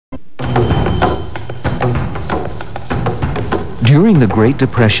During the Great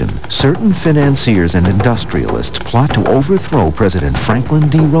Depression, certain financiers and industrialists plot to overthrow President Franklin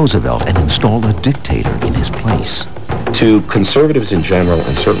D. Roosevelt and install a dictator in his place. To conservatives in general,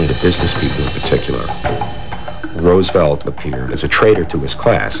 and certainly to business people in particular, Roosevelt appeared as a traitor to his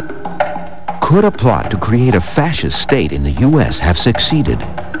class. Could a plot to create a fascist state in the U.S. have succeeded?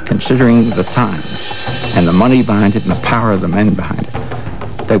 Considering the times and the money behind it and the power of the men behind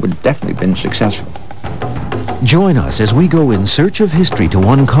it, they would definitely have been successful. Join us as we go in search of history to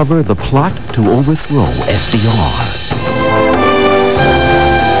uncover the plot to overthrow FDR.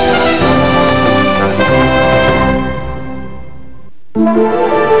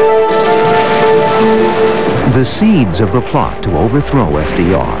 The seeds of the plot to overthrow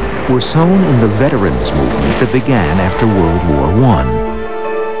FDR were sown in the veterans movement that began after World War I.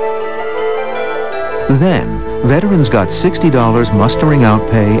 Then, veterans got $60 mustering out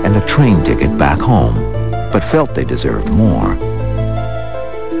pay and a train ticket back home, but felt they deserved more.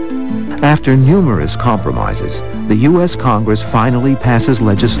 After numerous compromises, the U.S. Congress finally passes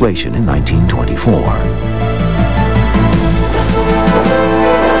legislation in 1924.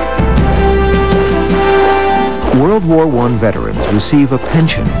 World War I veterans receive a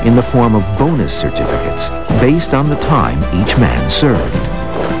pension in the form of bonus certificates based on the time each man served.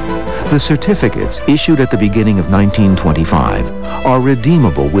 The certificates, issued at the beginning of 1925, are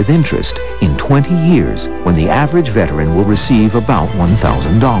redeemable with interest in 20 years when the average veteran will receive about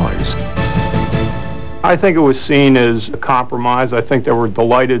 $1,000. I think it was seen as a compromise. I think they were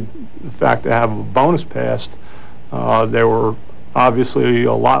delighted the fact to have a bonus passed. They were obviously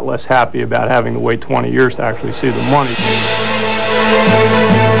a lot less happy about having to wait 20 years to actually see the money.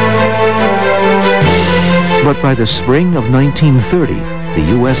 But by the spring of 1930, the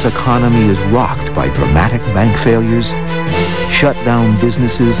U.S. economy is rocked by dramatic bank failures, shut down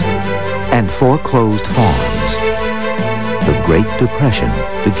businesses, and foreclosed farms. The Great Depression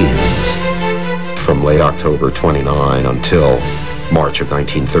begins. From late October 29 until March of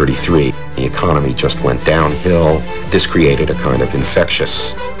 1933, the economy just went downhill. This created a kind of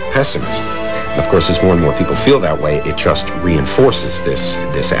infectious pessimism. And of course, as more and more people feel that way, it just reinforces this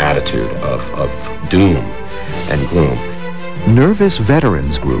attitude of doom and gloom. Nervous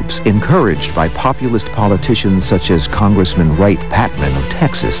veterans groups, encouraged by populist politicians such as Congressman Wright Patman of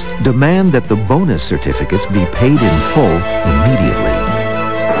Texas, demand that the bonus certificates be paid in full immediately.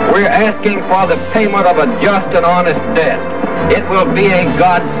 We're asking for the payment of a just and honest debt. It will be a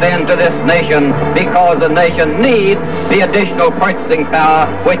godsend to this nation because the nation needs the additional purchasing power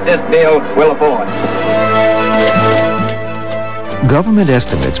which this bill will afford. Government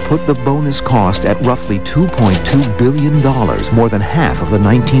estimates put the bonus cost at roughly $2.2 billion, more than half of the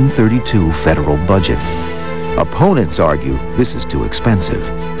 1932 federal budget. Opponents argue this is too expensive.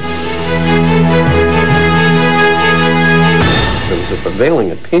 There was a prevailing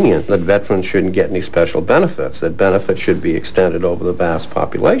opinion that veterans shouldn't get any special benefits, that benefits should be extended over the vast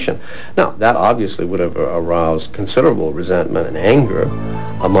population. Now, that obviously would have aroused considerable resentment and anger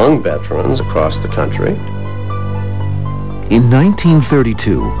among veterans across the country. In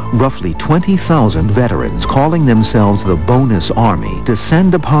 1932, roughly 20,000 veterans calling themselves the Bonus Army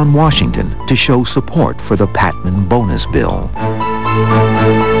descend upon Washington to show support for the Patman bonus bill.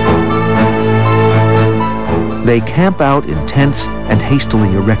 They camp out in tents and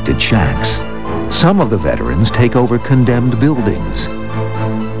hastily erected shacks. Some of the veterans take over condemned buildings.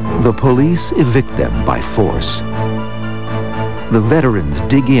 The police evict them by force. The veterans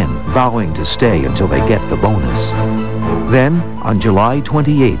dig in, vowing to stay until they get the bonus. Then, on July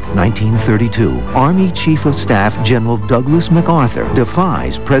 28, 1932, Army Chief of Staff General Douglas MacArthur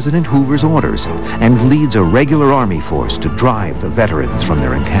defies President Hoover's orders and leads a regular Army force to drive the veterans from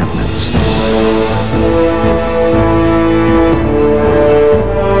their encampments.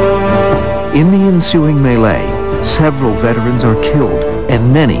 In the ensuing melee, several veterans are killed,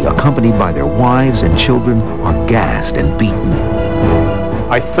 and many, accompanied by their wives and children, are gassed and beaten.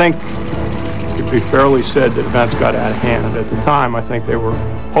 I think it could be fairly said that events got out of hand. At the time, I think they were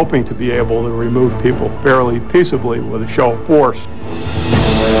hoping to be able to remove people fairly peaceably with a show of force.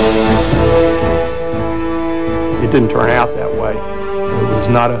 It didn't turn out that way. It was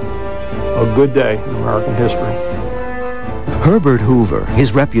not a good day in American history. Herbert Hoover,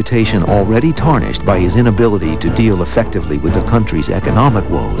 his reputation already tarnished by his inability to deal effectively with the country's economic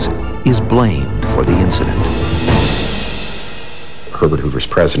woes, is blamed for the incident. Herbert Hoover's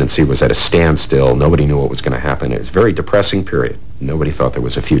presidency was at a standstill. Nobody knew what was going to happen. It was a very depressing period. Nobody thought there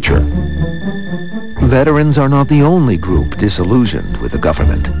was a future. Veterans are not the only group disillusioned with the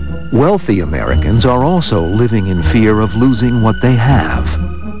government. Wealthy Americans are also living in fear of losing what they have.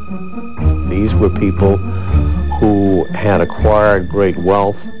 These were people who had acquired great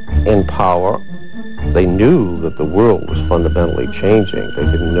wealth and power. They knew that the world was fundamentally changing. They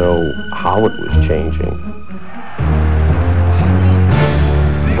didn't know how it was changing.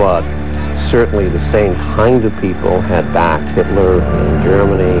 But certainly the same kind of people had backed Hitler in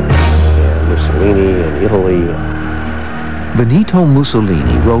Germany and Mussolini in Italy. Benito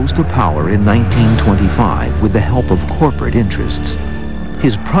Mussolini rose to power in 1925 with the help of corporate interests.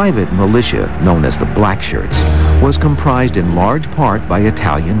 His private militia, known as the Black Shirts, was comprised in large part by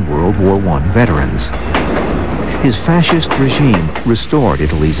Italian World War I veterans. His fascist regime restored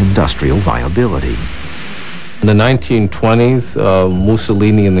Italy's industrial viability. In the 1920s,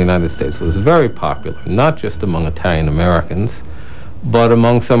 Mussolini in the United States was very popular, not just among Italian Americans, but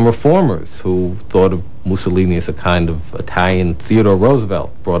among some reformers who thought of Mussolini as a kind of Italian Theodore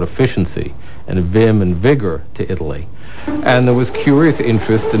Roosevelt, brought efficiency and vim and vigor to Italy. And there was curious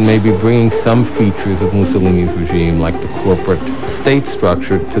interest in maybe bringing some features of Mussolini's regime, like the corporate state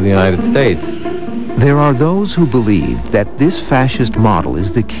structure, to the United States. There are those who believe that this fascist model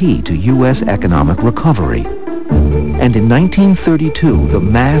is the key to U.S. economic recovery. And in 1932, the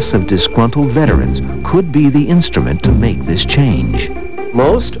mass of disgruntled veterans could be the instrument to make this change.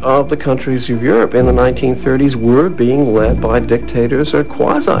 Most of the countries of Europe in the 1930s were being led by dictators or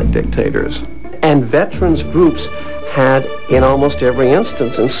quasi-dictators. And veterans groups had, in almost every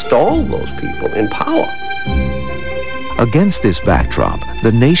instance, installed those people in power. Against this backdrop,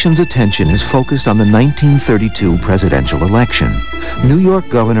 the nation's attention is focused on the 1932 presidential election. New York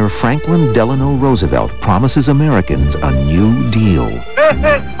Governor Franklin Delano Roosevelt promises Americans a New Deal. This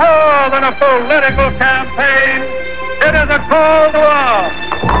is more than a political campaign. It is a call to arms.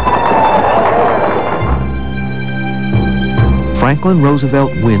 Franklin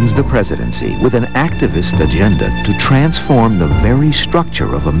Roosevelt wins the presidency with an activist agenda to transform the very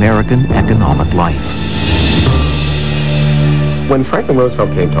structure of American economic life. When Franklin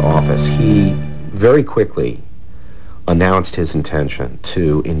Roosevelt came to office, he very quickly announced his intention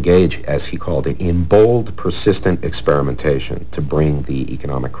to engage, as he called it, in bold, persistent experimentation to bring the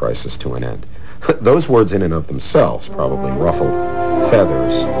economic crisis to an end. Those words in and of themselves probably ruffled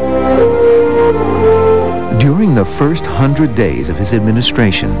feathers. During the first 100 days of his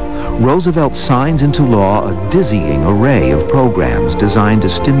administration, Roosevelt signs into law a dizzying array of programs designed to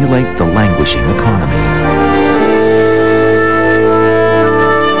stimulate the languishing economy.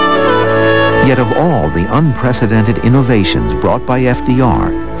 Yet of all the unprecedented innovations brought by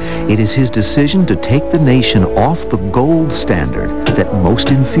FDR, it is his decision to take the nation off the gold standard that most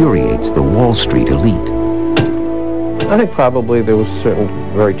infuriates the Wall Street elite. I think probably there was a certain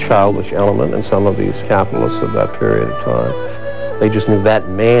very childish element in some of these capitalists of that period of time. They just knew that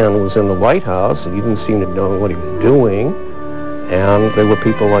man was in the White House, and he didn't seem to know what he was doing. And there were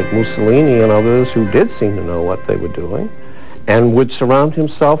people like Mussolini and others who did seem to know what they were doing, and would surround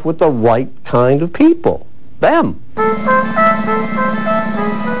himself with the right kind of people, them.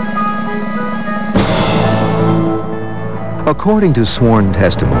 According to sworn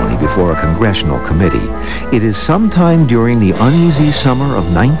testimony before a congressional committee, it is sometime during the uneasy summer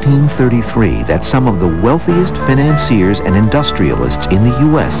of 1933 that some of the wealthiest financiers and industrialists in the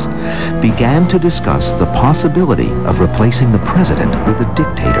U.S. began to discuss the possibility of replacing the president with a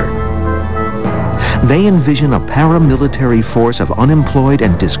dictator. They envision a paramilitary force of unemployed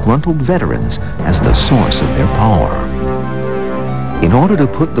and disgruntled veterans as the source of their power. In order to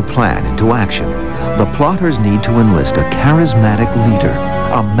put the plan into action, the plotters need to enlist a charismatic leader,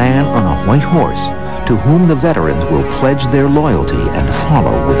 a man on a white horse, to whom the veterans will pledge their loyalty and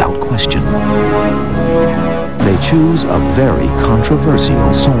follow without question. They choose a very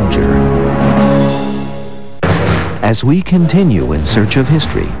controversial soldier. As we continue in search of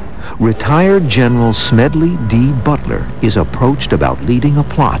history, retired General Smedley D. Butler is approached about leading a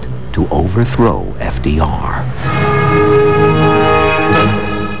plot to overthrow FDR.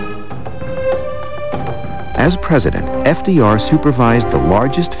 As president, FDR supervised the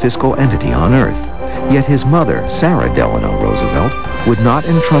largest fiscal entity on earth, yet his mother, Sarah Delano Roosevelt, would not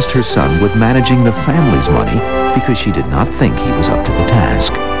entrust her son with managing the family's money because she did not think he was up to the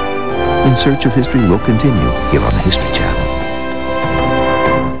task. In Search of History will continue here on the History Channel.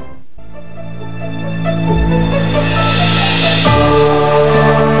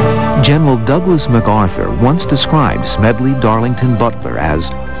 General Douglas MacArthur once described Smedley Darlington Butler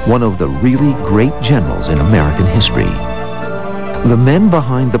as one of the really great generals in American history. The men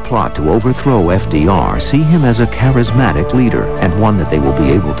behind the plot to overthrow FDR see him as a charismatic leader and one that they will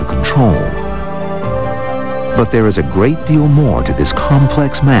be able to control. But there is a great deal more to this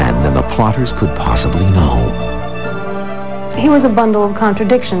complex man than the plotters could possibly know. He was a bundle of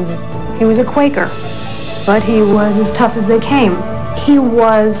contradictions. He was a Quaker. but he was as tough as they came. He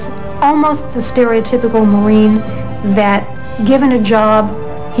was almost the stereotypical Marine that, given a job,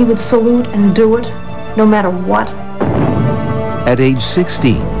 he would salute and do it, no matter what. At age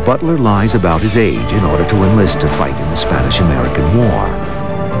 16, Butler lies about his age in order to enlist to fight in the Spanish-American War.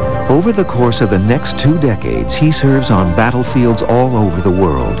 Over the course of the next 2 decades, he serves on battlefields all over the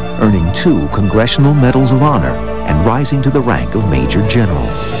world, earning 2 Congressional Medals of Honor and rising to the rank of Major General.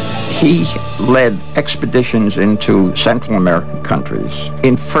 He led expeditions into Central American countries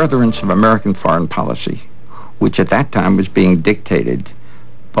in furtherance of American foreign policy, which at that time was being dictated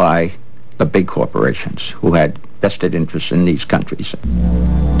by the big corporations who had vested interests in these countries.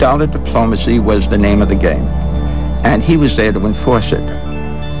 Dollar diplomacy was the name of the game, and he was there to enforce it.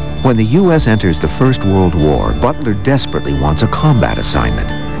 When the U.S. enters the First World War, Butler desperately wants a combat assignment.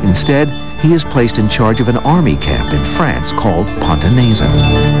 Instead, he is placed in charge of an army camp in France called Pont-à-Mousson.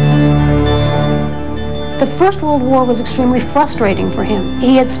 The First World War was extremely frustrating for him.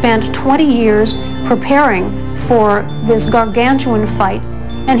 He had spent 20 years preparing for this gargantuan fight,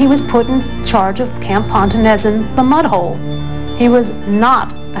 and he was put in charge of Camp Pont-à-Mousson, the mud hole. He was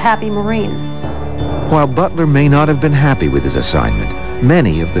not a happy Marine. While Butler may not have been happy with his assignment,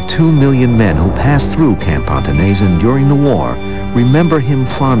 many of the 2 million men who passed through Camp Pont-à-Mousson during the war remember him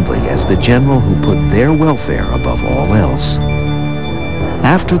fondly as the general who put their welfare above all else.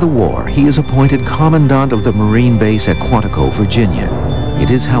 After the war, he is appointed commandant of the Marine base at Quantico, Virginia. It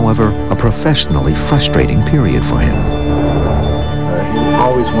is, however, a professionally frustrating period for him. He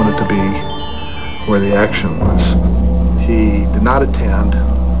always wanted to be where the action was. He did not attend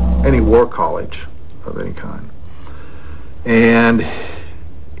any war college of any kind. And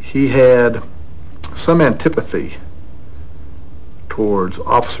he had some antipathy towards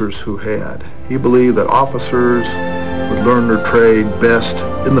officers who had. He believed that officers would learn their trade best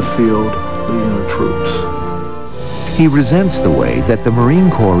in the field, leading the troops. He resents the way that the Marine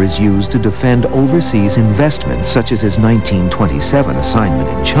Corps is used to defend overseas investments, such as his 1927 assignment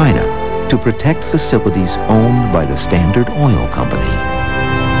in China, to protect facilities owned by the Standard Oil Company.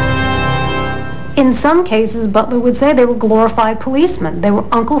 In some cases, Butler would say they were glorified policemen. They were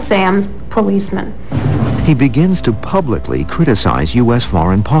Uncle Sam's policemen. He begins to publicly criticize U.S.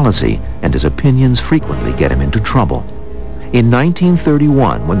 foreign policy, and his opinions frequently get him into trouble. In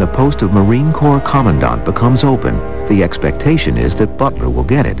 1931, when the post of Marine Corps Commandant becomes open, the expectation is that Butler will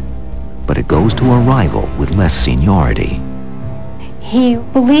get it. But it goes to a rival with less seniority. He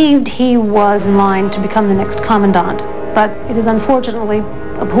believed he was in line to become the next commandant, but it is unfortunately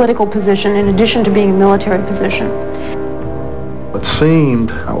a political position in addition to being a military position. It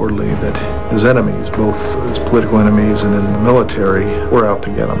seemed outwardly that his enemies, both his political enemies and in the military, were out to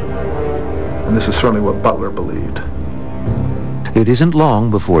get him. And this is certainly what Butler believed. It isn't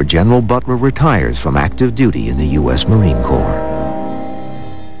long before General Butler retires from active duty in the U.S. Marine Corps.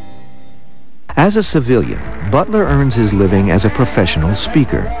 As a civilian, Butler earns his living as a professional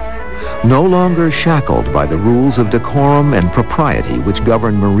speaker. No longer shackled by the rules of decorum and propriety which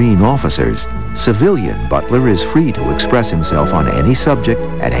govern Marine officers, civilian Butler is free to express himself on any subject,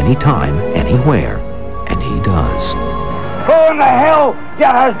 at any time, anywhere. And he does. Who in the hell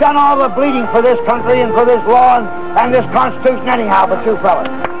has done all the bleeding for this country and for this law and this Constitution anyhow but you fellas?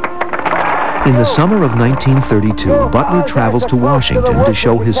 In the summer of 1932, Butler travels to Washington to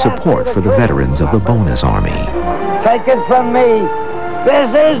show his support for the veterans of the Bonus Army. Take it from me,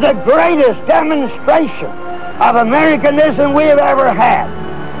 this is the greatest demonstration of Americanism we have ever had.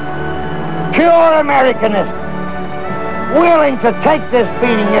 Pure Americanism. Willing to take this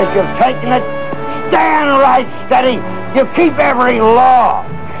beating as you've taken it. Stand right steady. You keep every law.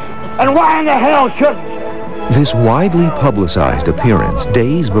 And why in the hell shouldn't you? This widely publicized appearance,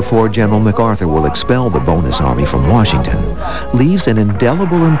 days before General MacArthur will expel the Bonus Army from Washington, leaves an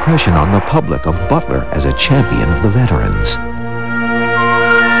indelible impression on the public of Butler as a champion of the veterans.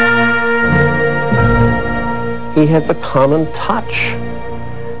 He had the common touch.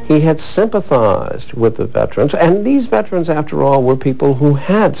 He had sympathized with the veterans, and these veterans, after all, were people who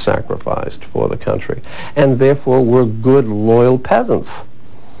had sacrificed for the country, and therefore were good, loyal peasants.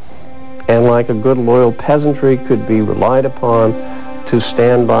 And like a good, loyal peasantry could be relied upon to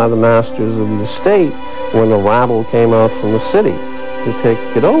stand by the masters of the estate when the rabble came out from the city to take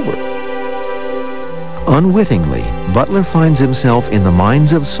it over. Unwittingly, Butler finds himself in the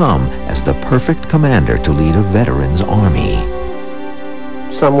minds of some as the perfect commander to lead a veterans' army.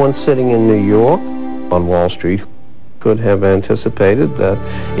 Someone sitting in New York on Wall Street could have anticipated that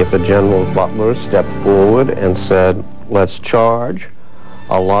if a General Butler stepped forward and said, let's charge,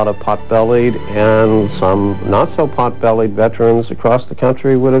 a lot of pot-bellied and some not-so-pot-bellied veterans across the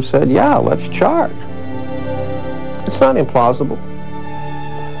country would have said, yeah, let's charge. It's not implausible.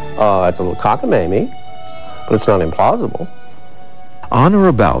 It's a little cockamamie, but it's not implausible. On or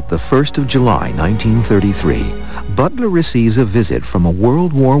about the 1st of July, 1933, Butler receives a visit from a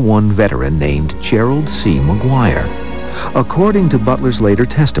World War I veteran named Gerald C. McGuire. According to Butler's later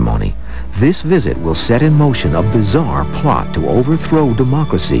testimony, this visit will set in motion a bizarre plot to overthrow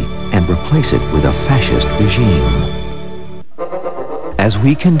democracy and replace it with a fascist regime. As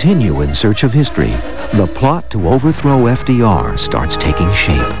we continue in search of history, the plot to overthrow FDR starts taking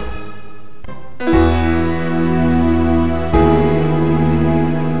shape.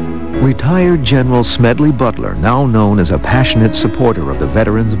 Retired General Smedley Butler, now known as a passionate supporter of the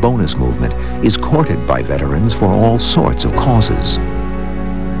Veterans Bonus Movement, is courted by veterans for all sorts of causes.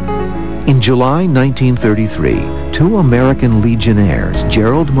 In July 1933, two American Legionnaires,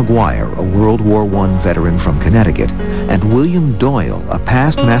 Gerald McGuire, a World War I veteran from Connecticut, and William Doyle, a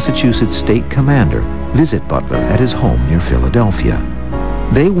past Massachusetts state commander, visit Butler at his home near Philadelphia.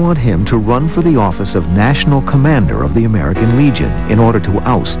 They want him to run for the office of National Commander of the American Legion in order to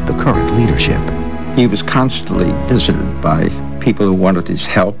oust the current leadership. He was constantly visited by people who wanted his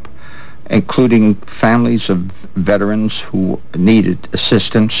help, including families of veterans who needed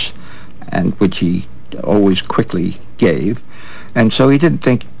assistance, and which he always quickly gave. And so he didn't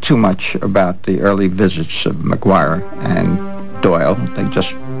think too much about the early visits of McGuire and Doyle. They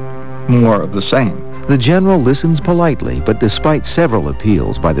just more of the same. The general listens politely, but despite several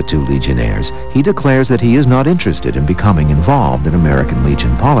appeals by the two Legionnaires, he declares that he is not interested in becoming involved in American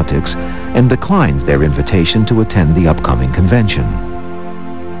Legion politics and declines their invitation to attend the upcoming convention.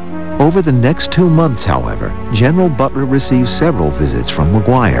 Over the next 2 months, however, General Butler receives several visits from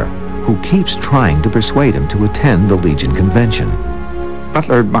McGuire, who keeps trying to persuade him to attend the Legion convention.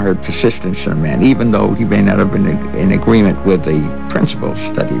 Butler admired persistence in a man, even though he may not have been in agreement with the principles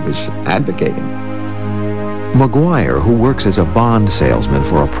that he was advocating. McGuire, who works as a bond salesman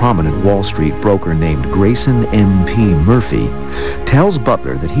for a prominent Wall Street broker named Grayson M.P. Murphy, tells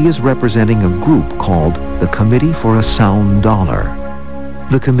Butler that he is representing a group called the Committee for a Sound Dollar.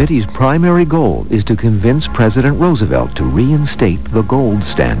 The committee's primary goal is to convince President Roosevelt to reinstate the gold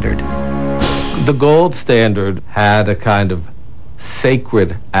standard. The gold standard had a kind of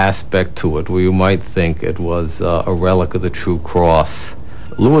sacred aspect to it, where you might think it was a relic of the true cross.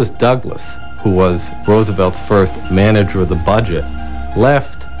 Lewis Douglas, who was Roosevelt's first manager of the budget,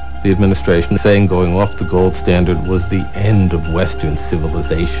 left the administration saying going off the gold standard was the end of Western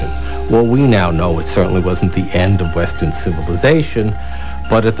civilization. Well, we now know it certainly wasn't the end of Western civilization,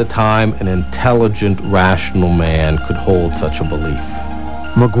 but at the time, an intelligent, rational man could hold such a belief.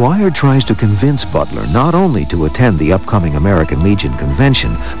 McGuire tries to convince Butler not only to attend the upcoming American Legion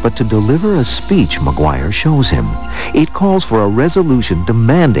convention, but to deliver a speech McGuire shows him. It calls for a resolution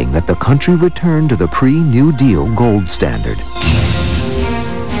demanding that the country return to the pre-New Deal gold standard.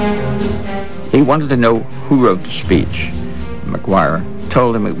 He wanted to know who wrote the speech. McGuire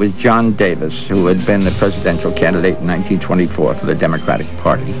told him it was John Davis, who had been the presidential candidate in 1924 for the Democratic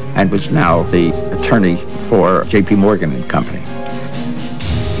Party and was now the attorney for J.P. Morgan and Company.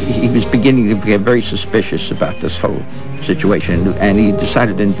 He was beginning to get very suspicious about this whole situation, and he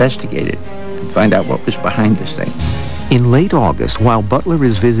decided to investigate it and find out what was behind this thing. In late August, while Butler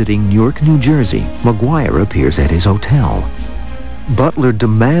is visiting Newark, New Jersey, McGuire appears at his hotel. Butler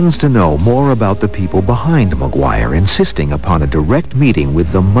demands to know more about the people behind McGuire, insisting upon a direct meeting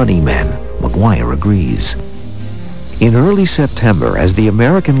with the money men. McGuire agrees. In early September, as the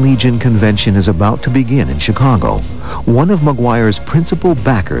American Legion convention is about to begin in Chicago, one of McGuire's principal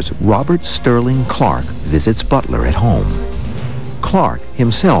backers, Robert Sterling Clark, visits Butler at home. Clark,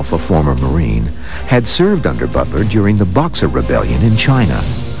 himself a former Marine, had served under Butler during the Boxer Rebellion in China.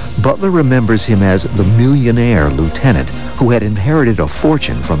 Butler remembers him as the millionaire lieutenant who had inherited a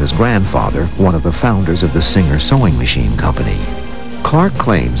fortune from his grandfather, one of the founders of the Singer Sewing Machine Company. Clark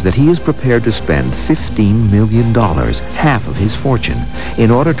claims that he is prepared to spend $15 million, half of his fortune,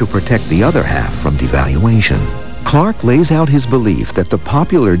 in order to protect the other half from devaluation. Clark lays out his belief that the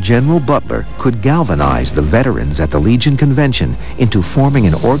popular General Butler could galvanize the veterans at the Legion Convention into forming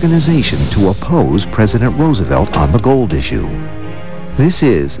an organization to oppose President Roosevelt on the gold issue. This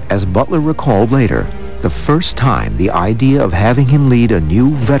is, as Butler recalled later, the first time the idea of having him lead a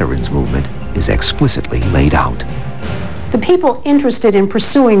new veterans movement is explicitly laid out. The people interested in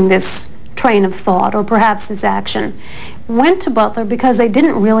pursuing this train of thought, or perhaps this action, went to Butler because they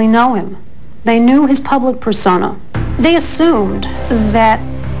didn't really know him. They knew his public persona. They assumed that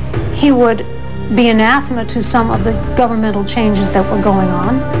he would be anathema to some of the governmental changes that were going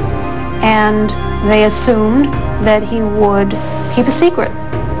on, and they assumed that he would keep a secret.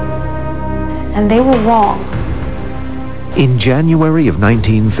 And they were wrong. In January of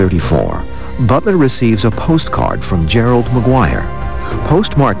 1934, Butler receives a postcard from Gerald McGuire.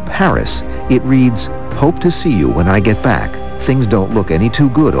 Postmarked Paris, it reads, "Hope to see you when I get back. Things don't look any too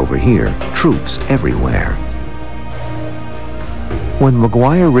good over here. Troops everywhere." When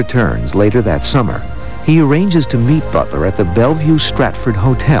McGuire returns later that summer, he arranges to meet Butler at the Bellevue Stratford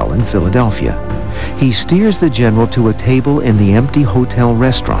Hotel in Philadelphia. He steers the general to a table in the empty hotel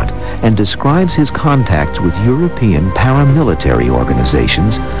restaurant and describes his contacts with European paramilitary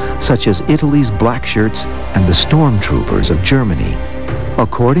organizations such as Italy's Black Shirts and the Stormtroopers of Germany.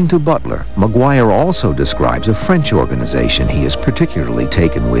 According to Butler, McGuire also describes a French organization he is particularly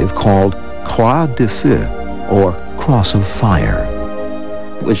taken with called Croix de Feu, or Cross of Fire.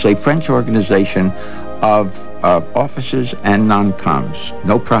 It was a French organization of officers and non-coms,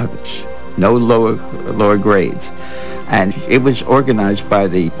 no privates, no lower grades. And it was organized by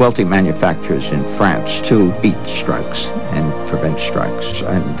the wealthy manufacturers in France to beat strikes and prevent strikes.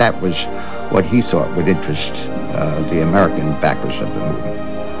 And that was what he thought would interest the American backers of the movement.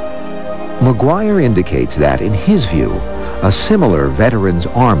 McGuire indicates that, in his view, a similar veterans'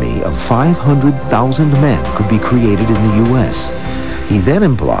 army of 500,000 men could be created in the U.S. He then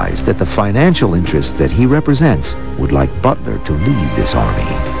implies that the financial interests that he represents would like Butler to lead this army.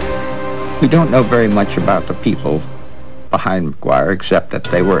 We don't know very much about the people behind McGuire, except that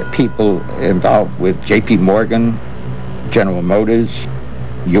they were people involved with J.P. Morgan, General Motors,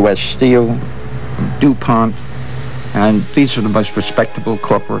 U.S. Steel, DuPont, and these are the most respectable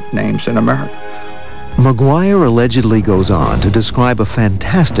corporate names in America. McGuire allegedly goes on to describe a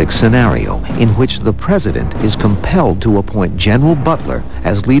fantastic scenario in which the president is compelled to appoint General Butler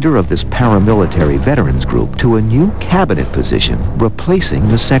as leader of this paramilitary veterans group to a new cabinet position, replacing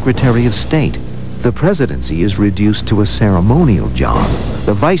the Secretary of State. The presidency is reduced to a ceremonial job.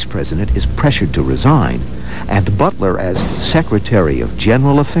 The vice president is pressured to resign, and Butler, as Secretary of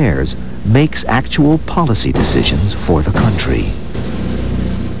General Affairs, makes actual policy decisions for the country.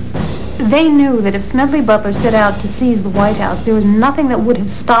 They knew that if Smedley Butler set out to seize the White House, there was nothing that would have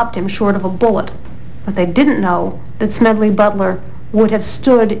stopped him short of a bullet. But they didn't know that Smedley Butler would have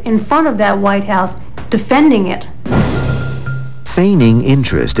stood in front of that White House defending it. Feigning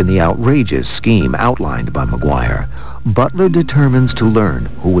interest in the outrageous scheme outlined by McGuire, Butler determines to learn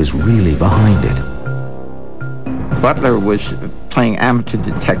who is really behind it. Butler was playing amateur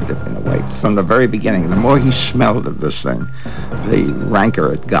detective in a way from the very beginning. The more he smelled of this thing, the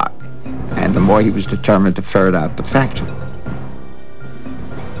ranker it got, and the more he was determined to ferret out the facts.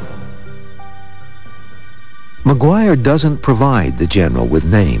 McGuire doesn't provide the general with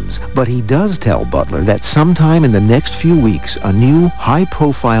names, but he does tell Butler that sometime in the next few weeks, a new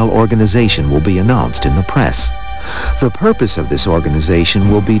high-profile organization will be announced in the press. The purpose of this organization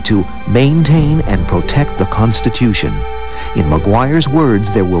will be to maintain and protect the Constitution. In McGuire's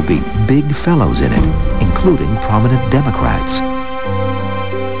words, there will be big fellows in it, including prominent Democrats.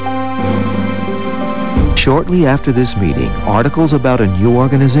 Shortly after this meeting, articles about a new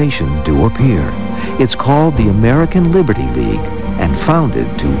organization do appear. It's called the American Liberty League and founded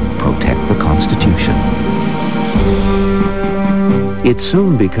to protect the Constitution. It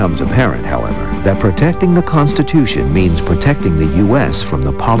soon becomes apparent, however, that protecting the Constitution means protecting the U.S. from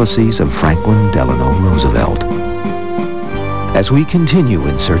the policies of Franklin Delano Roosevelt. As we continue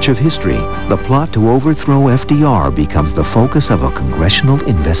in search of history, the plot to overthrow FDR becomes the focus of a congressional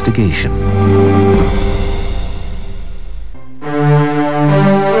investigation.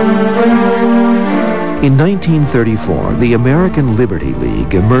 In 1934, the American Liberty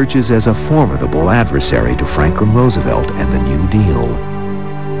League emerges as a formidable adversary to Franklin Roosevelt and the New Deal.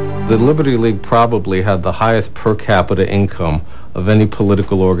 The Liberty League probably had the highest per capita income of any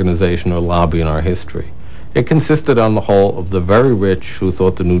political organization or lobby in our history. It consisted on the whole of the very rich who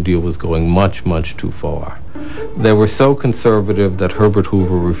thought the New Deal was going much, much too far. They were so conservative that Herbert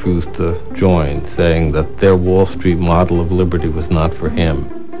Hoover refused to join, saying that their Wall Street model of liberty was not for him.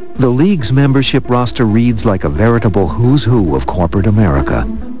 The League's membership roster reads like a veritable who's who of corporate America.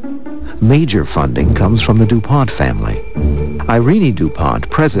 Major funding comes from the DuPont family. Irene DuPont,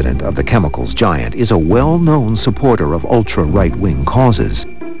 president of the chemicals giant, is a well-known supporter of ultra-right-wing causes.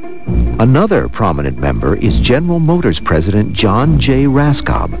 Another prominent member is General Motors President John J.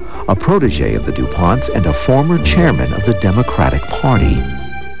 Raskob, a protege of the DuPonts and a former chairman of the Democratic Party.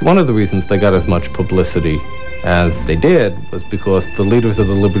 One of the reasons they got as much publicity as they did was because the leaders of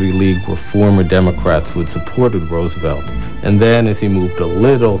the Liberty League were former Democrats who had supported Roosevelt, and then as he moved a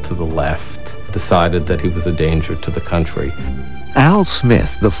little to the left, decided that he was a danger to the country. Al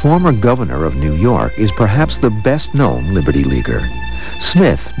Smith, the former governor of New York, is perhaps the best-known Liberty Leaguer.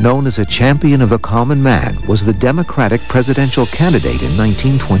 Smith, known as a champion of the common man, was the Democratic presidential candidate in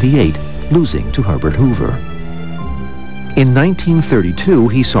 1928, losing to Herbert Hoover. In 1932,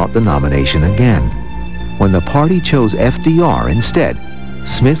 he sought the nomination again. When the party chose FDR instead,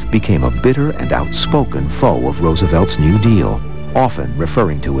 Smith became a bitter and outspoken foe of Roosevelt's New Deal, often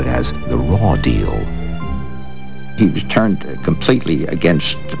referring to it as the Raw Deal. He was turned completely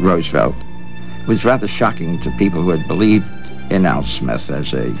against Roosevelt. It was rather shocking to people who had believed in Al Smith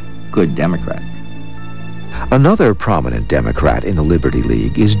as a good Democrat. Another prominent Democrat in the Liberty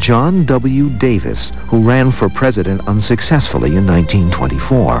League is John W. Davis, who ran for president unsuccessfully in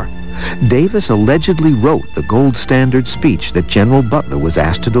 1924. Davis allegedly wrote the gold standard speech that General Butler was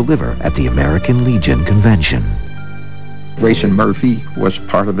asked to deliver at the American Legion Convention. Grayson Murphy was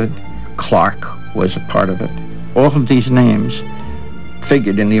part of it. Clark was a part of it. All of these names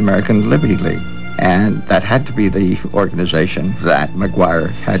figured in the American Liberty League, and that had to be the organization that McGuire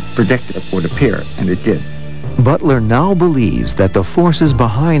had predicted would appear, and it did. Butler now believes that the forces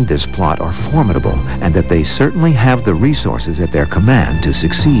behind this plot are formidable and that they certainly have the resources at their command to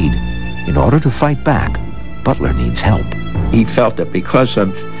succeed. In order to fight back, Butler needs help. He felt that because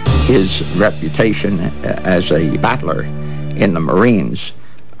of his reputation as a battler in the Marines,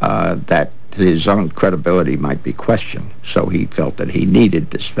 that his own credibility might be questioned. So he felt that he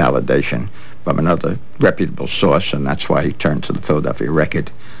needed this validation from another reputable source, and that's why he turned to the Philadelphia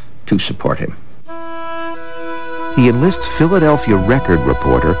Record to support him. He enlists Philadelphia Record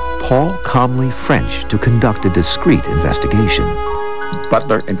reporter Paul Comley French to conduct a discreet investigation.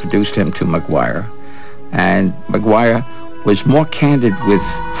 Butler introduced him to McGuire, and McGuire was more candid with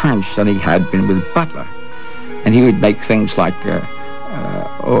French than he had been with Butler. And he would make things like,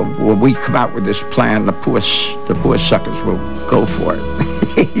 when we come out with this plan, the poor suckers will go for it.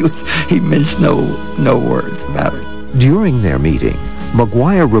 he minced no words about it. During their meeting,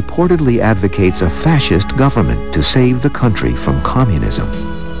 McGuire reportedly advocates a fascist government to save the country from communism.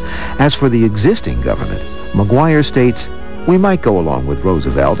 As for the existing government, McGuire states, "We might go along with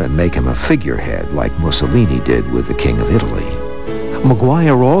Roosevelt and make him a figurehead like Mussolini did with the King of Italy."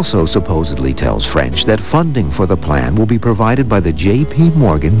 McGuire also supposedly tells French that funding for the plan will be provided by the J.P.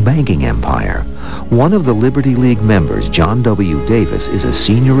 Morgan banking empire. One of the Liberty League members, John W. Davis, is a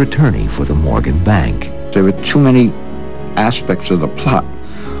senior attorney for the Morgan Bank. There were too many aspects of the plot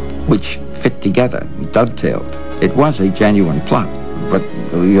which fit together, dovetailed. It was a genuine plot, but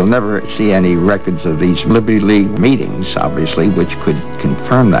you'll never see any records of these Liberty League meetings, obviously, which could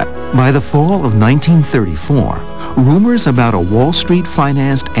confirm that. By the fall of 1934, rumors about a Wall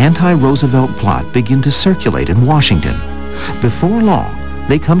Street-financed anti-Roosevelt plot begin to circulate in Washington. Before long,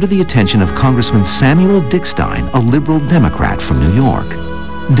 they come to the attention of Congressman Samuel Dickstein, a liberal Democrat from New York.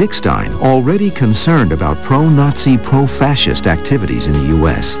 Dickstein, already concerned about pro-Nazi, pro-fascist activities in the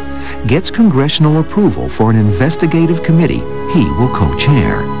U.S., gets congressional approval for an investigative committee he will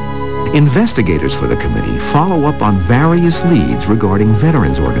co-chair. Investigators for the committee follow up on various leads regarding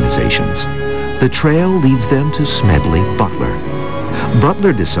veterans organizations. The trail leads them to Smedley Butler.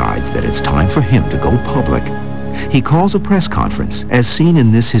 Butler decides that it's time for him to go public. He calls a press conference, as seen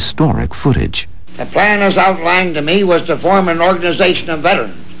in this historic footage. The plan as outlined to me was to form an organization of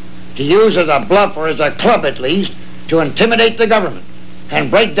veterans, to use as a bluff or as a club at least, to intimidate the government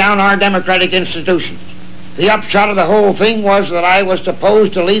and break down our democratic institutions. The upshot of the whole thing was that I was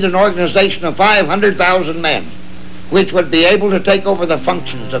supposed to lead an organization of 500,000 men, which would be able to take over the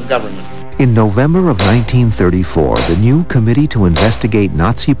functions of government. In November of 1934, the new Committee to Investigate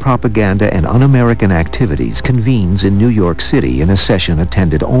Nazi Propaganda and Un-American Activities convenes in New York City in a session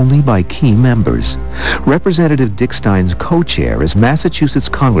attended only by key members. Representative Dickstein's co-chair is Massachusetts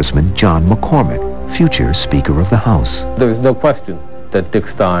Congressman John McCormick, future Speaker of the House. There's no question that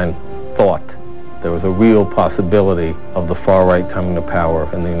Dickstein thought there was a real possibility of the far right coming to power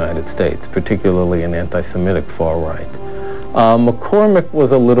in the United States, particularly an anti-Semitic far right. McCormick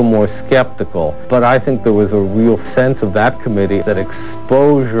was a little more skeptical, but I think there was a real sense of that committee that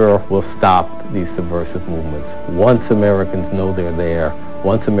exposure will stop these subversive movements. Once Americans know they're there,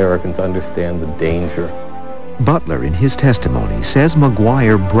 once Americans understand the danger. Butler, in his testimony, says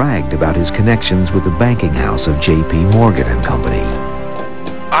McGuire bragged about his connections with the banking house of J.P. Morgan and Company.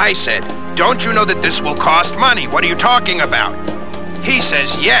 I said, "Don't you know that this will cost money? What are you talking about?" He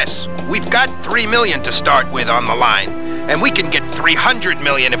says, "Yes, we've got $3 million to start with on the line, and we can get $300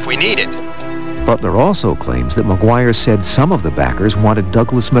 million if we need it." Butler also claims that McGuire said some of the backers wanted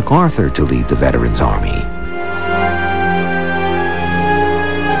Douglas MacArthur to lead the Veterans Army.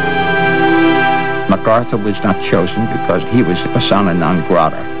 MacArthur was not chosen because he was persona non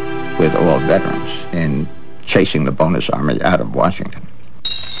grata with all veterans. In chasing the bonus army out of Washington.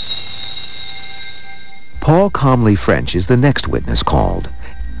 Paul Comley French is the next witness called.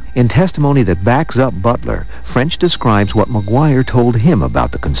 In testimony that backs up Butler, French describes what McGuire told him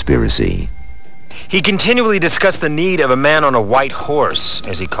about the conspiracy. He continually discussed the need of a man on a white horse,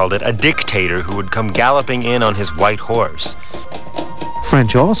 as he called it, a dictator who would come galloping in on his white horse.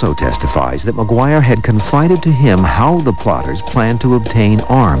 French also testifies that McGuire had confided to him how the plotters planned to obtain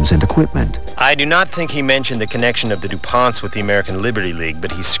arms and equipment. I do not think he mentioned the connection of the DuPonts with the American Liberty League,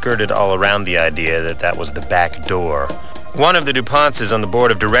 but he skirted all around the idea that that was the back door. One of the DuPonts is on the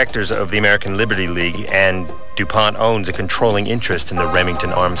board of directors of the American Liberty League, and DuPont owns a controlling interest in the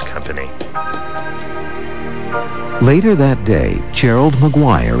Remington Arms Company. Later that day, Gerald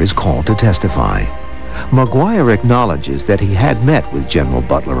McGuire is called to testify. McGuire acknowledges that he had met with General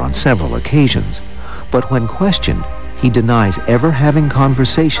Butler on several occasions, but when questioned, he denies ever having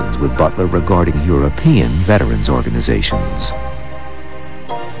conversations with Butler regarding European veterans organizations.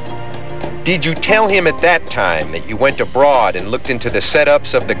 Did you tell him at that time that you went abroad and looked into the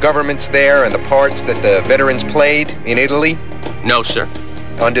setups of the governments there and the parts that the veterans played in Italy? No, sir.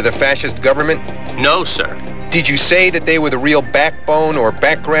 Under the fascist government? No, sir. Did you say that they were the real backbone or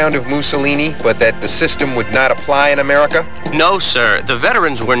background of Mussolini, but that the system would not apply in America? No, sir. The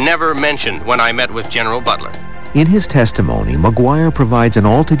veterans were never mentioned when I met with General Butler. In his testimony, McGuire provides an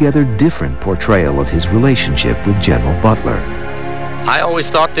altogether different portrayal of his relationship with General Butler. I always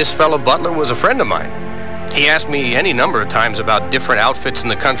thought this fellow Butler was a friend of mine. He asked me any number of times about different outfits in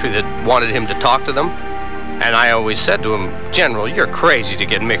the country that wanted him to talk to them. And I always said to him, General, you're crazy to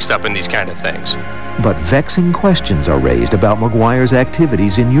get mixed up in these kind of things. But vexing questions are raised about McGuire's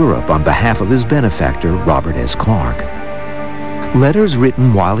activities in Europe on behalf of his benefactor, Robert S. Clark. Letters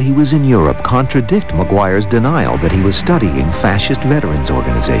written while he was in Europe contradict McGuire's denial that he was studying fascist veterans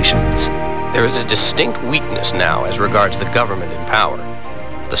organizations. There is a distinct weakness now as regards the government in power.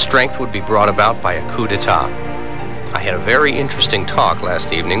 The strength would be brought about by a coup d'etat. I had a very interesting talk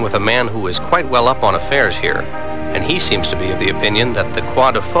last evening with a man who is quite well up on affairs here, and he seems to be of the opinion that the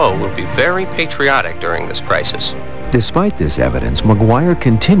Croix de Faux will be very patriotic during this crisis. Despite this evidence, McGuire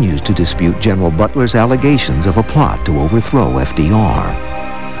continues to dispute General Butler's allegations of a plot to overthrow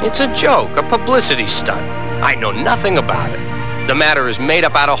FDR. It's a joke, a publicity stunt. I know nothing about it. The matter is made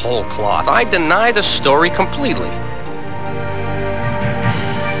up out of whole cloth. I deny the story completely.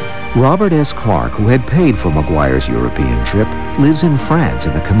 Robert S. Clark, who had paid for McGuire's European trip, lives in France,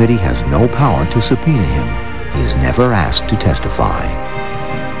 and the committee has no power to subpoena him. He is never asked to testify.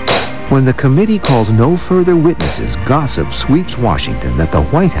 When the committee calls no further witnesses, gossip sweeps Washington that the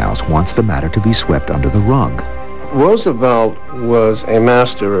White House wants the matter to be swept under the rug. Roosevelt was a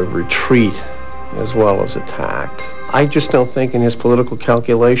master of retreat as well as attack. I just don't think in his political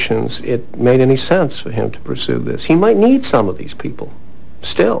calculations it made any sense for him to pursue this. He might need some of these people,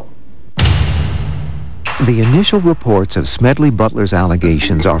 still. The initial reports of Smedley Butler's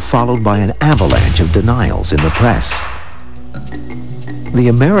allegations are followed by an avalanche of denials in the press. The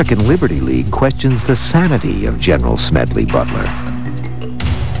American Liberty League questions the sanity of General Smedley Butler.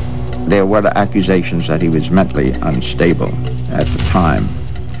 There were the accusations that he was mentally unstable at the time.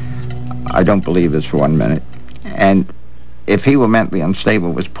 I don't believe this for 1 minute. And if he were mentally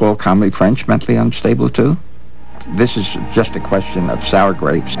unstable, was Paul Comley French mentally unstable too? This is just a question of sour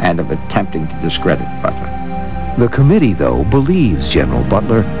grapes and of attempting to discredit Butler. The committee, though, believes General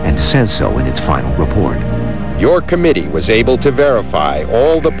Butler and says so in its final report. Your committee was able to verify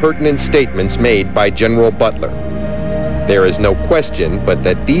all the pertinent statements made by General Butler. There is no question but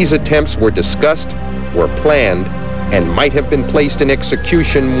that these attempts were discussed, were planned, and might have been placed in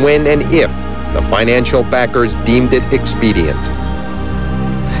execution when and if the financial backers deemed it expedient.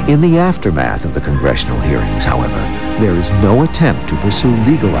 In the aftermath of the congressional hearings, however, there is no attempt to pursue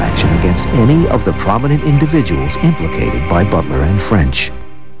legal action against any of the prominent individuals implicated by Butler and French.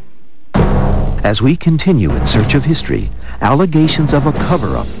 As we continue in search of history, allegations of a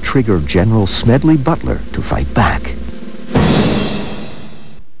cover-up trigger General Smedley Butler to fight back.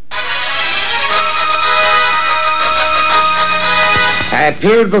 I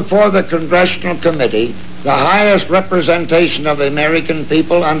appeared before the Congressional Committee, the highest representation of the American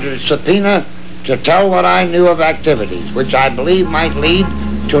people, under subpoena to tell what I knew of activities which I believe might lead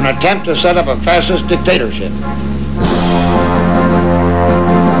to an attempt to set up a fascist dictatorship.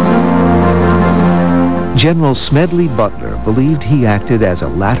 General Smedley Butler believed he acted as a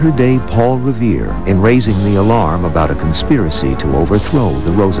latter-day Paul Revere in raising the alarm about a conspiracy to overthrow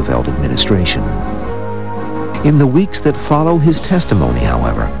the Roosevelt administration. In the weeks that follow his testimony,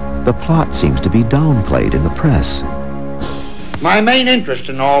 however, the plot seems to be downplayed in the press. My main interest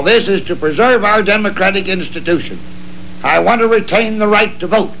in all this is to preserve our democratic institution. I want to retain the right to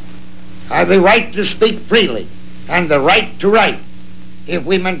vote. I have the right to speak freely and the right to write. If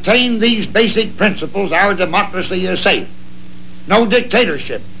we maintain these basic principles, our democracy is safe. No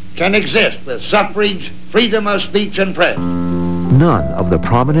dictatorship can exist with suffrage, freedom of speech, and press. None of the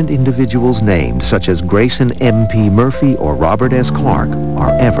prominent individuals named, such as Grayson M.P. Murphy or Robert S. Clark,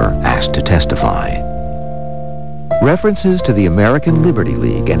 are ever asked to testify. References to the American Liberty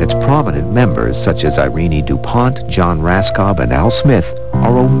League and its prominent members, such as Irene DuPont, John Raskob, and Al Smith,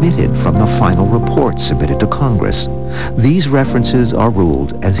 are omitted from the final report submitted to Congress. These references are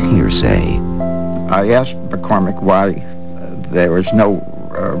ruled as hearsay. I asked McCormick why there was no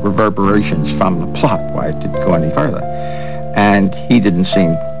reverberations from the plot, why it didn't go any further. And he didn't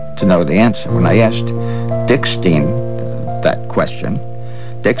seem to know the answer. When I asked Dick Steen that question,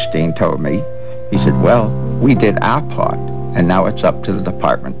 Dick Steen told me, he said, well, we did our part, and now it's up to the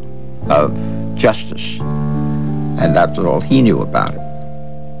Department of Justice. And that's all he knew about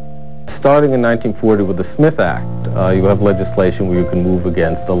it. Starting in 1940 with the Smith Act, you have legislation where you can move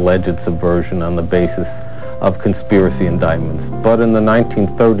against alleged subversion on the basis of conspiracy indictments. But in the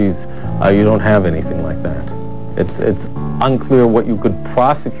 1930s, you don't have anything like that. It's unclear what you could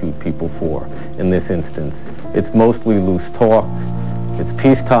prosecute people for in this instance. It's mostly loose talk. It's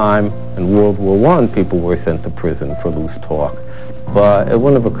peacetime. In World War I, people were sent to prison for loose talk. But it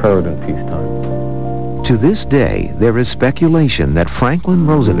wouldn't have occurred in peacetime. To this day, there is speculation that Franklin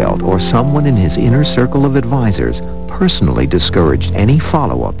Roosevelt or someone in his inner circle of advisors personally discouraged any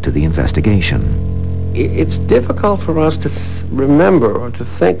follow-up to the investigation. It's difficult for us to remember or to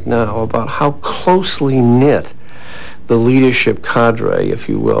think now about how closely knit the leadership cadre, if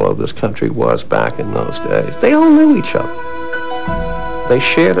you will, of this country was back in those days. They all knew each other. They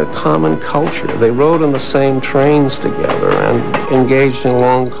shared a common culture. They rode on the same trains together and engaged in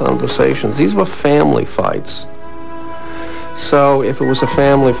long conversations. These were family fights. So if it was a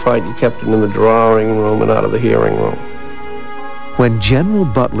family fight, you kept it in the drawing room and out of the hearing room. When General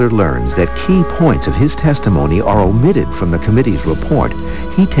Butler learns that key points of his testimony are omitted from the committee's report,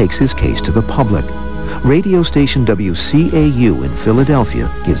 he takes his case to the public. Radio station WCAU in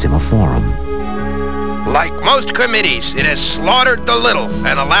Philadelphia gives him a forum. Like most committees, it has slaughtered the little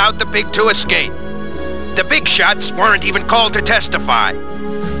and allowed the big to escape. The big shots weren't even called to testify.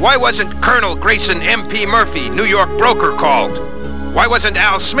 Why wasn't Colonel Grayson M.P. Murphy, New York broker, called? Why wasn't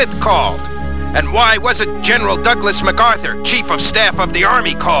Al Smith called? And why wasn't General Douglas MacArthur, Chief of Staff of the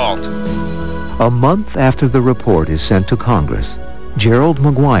Army, called? A month after the report is sent to Congress, Gerald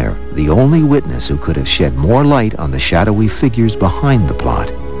McGuire, the only witness who could have shed more light on the shadowy figures behind the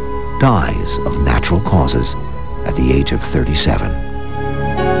plot, dies of natural causes at the age of 37.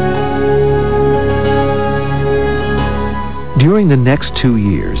 During the next 2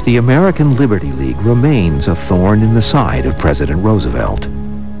 years, the American Liberty League remains a thorn in the side of President Roosevelt.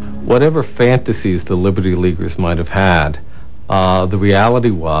 Whatever fantasies the Liberty Leaguers might have had, the reality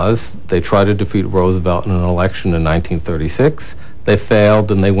was they tried to defeat Roosevelt in an election in 1936. They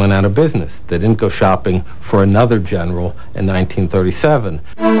failed and they went out of business. They didn't go shopping for another general in 1937.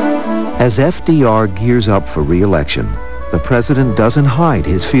 As FDR gears up for re-election, the president doesn't hide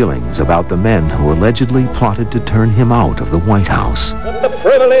his feelings about the men who allegedly plotted to turn him out of the White House. The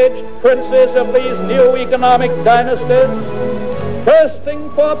privileged princes of these new economic dynasties, thirsting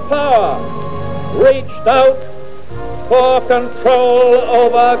for power, reached out for control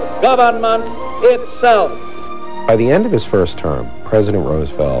over government itself. By the end of his first term, President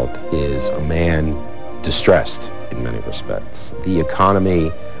Roosevelt is a man distressed in many respects. The economy,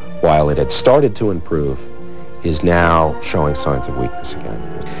 while it had started to improve, is now showing signs of weakness again.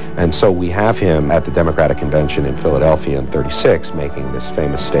 And so we have him at the Democratic Convention in Philadelphia in '36 making this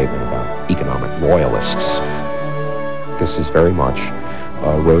famous statement about economic royalists. This is very much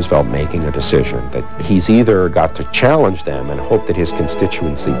Roosevelt making a decision that he's either got to challenge them and hope that his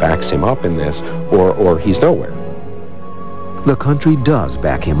constituency backs him up in this, or he's nowhere. The country does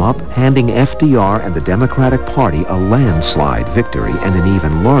back him up, handing FDR and the Democratic Party a landslide victory and an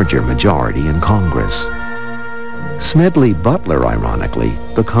even larger majority in Congress. Smedley Butler, ironically,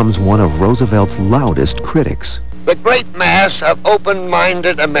 becomes one of Roosevelt's loudest critics. The great mass of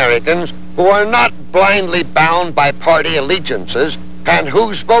open-minded Americans who are not blindly bound by party allegiances and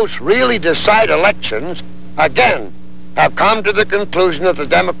whose votes really decide elections, again, have come to the conclusion that the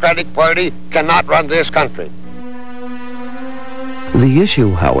Democratic Party cannot run this country. The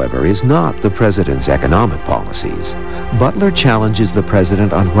issue, however, is not the president's economic policies. Butler challenges the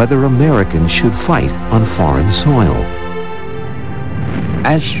president on whether Americans should fight on foreign soil.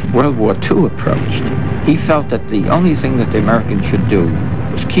 As World War II approached, he felt that the only thing that the Americans should do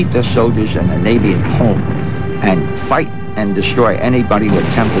was keep their soldiers and the Navy at home and fight and destroy anybody who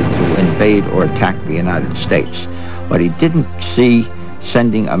attempted to invade or attack the United States. But he didn't see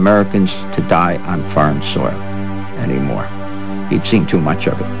sending Americans to die on foreign soil anymore. He'd seen too much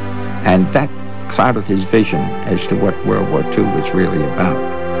of it. And that clouded his vision as to what World War II was really about.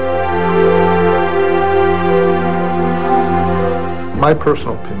 My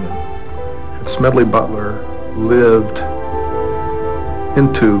personal opinion, had Smedley Butler lived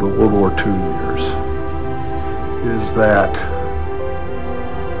into the World War II years, is that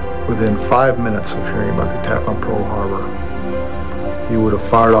within 5 minutes of hearing about the attack on Pearl Harbor, he would have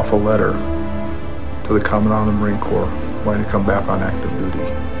fired off a letter to the Commandant of the Marine Corps wanting to come back on active duty.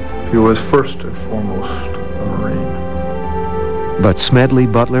 He was first and foremost a Marine. But Smedley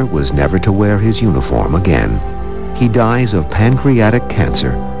Butler was never to wear his uniform again. He dies of pancreatic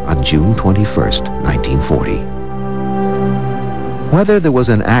cancer on June 21st, 1940. Whether there was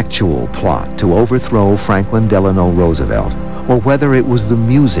an actual plot to overthrow Franklin Delano Roosevelt, or whether it was the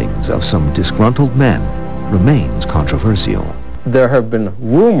musings of some disgruntled men, remains controversial. There have been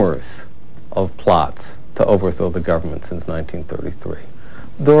rumors of plots to overthrow the government since 1933.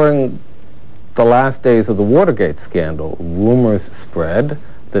 During the last days of the Watergate scandal, rumors spread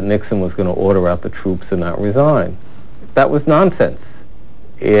that Nixon was going to order out the troops and not resign. That was nonsense.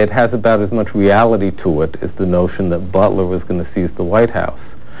 It has about as much reality to it as the notion that Butler was going to seize the White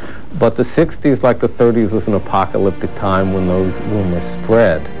House. But the 60s, like the 30s, was an apocalyptic time when those rumors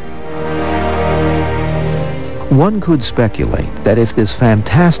spread. One could speculate that if this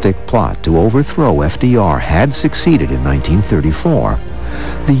fantastic plot to overthrow FDR had succeeded in 1934,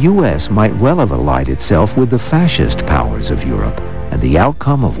 the U.S. might well have allied itself with the fascist powers of Europe, and the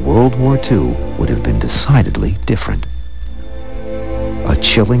outcome of World War II would have been decidedly different. A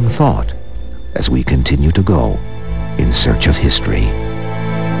chilling thought as we continue to go in search of history.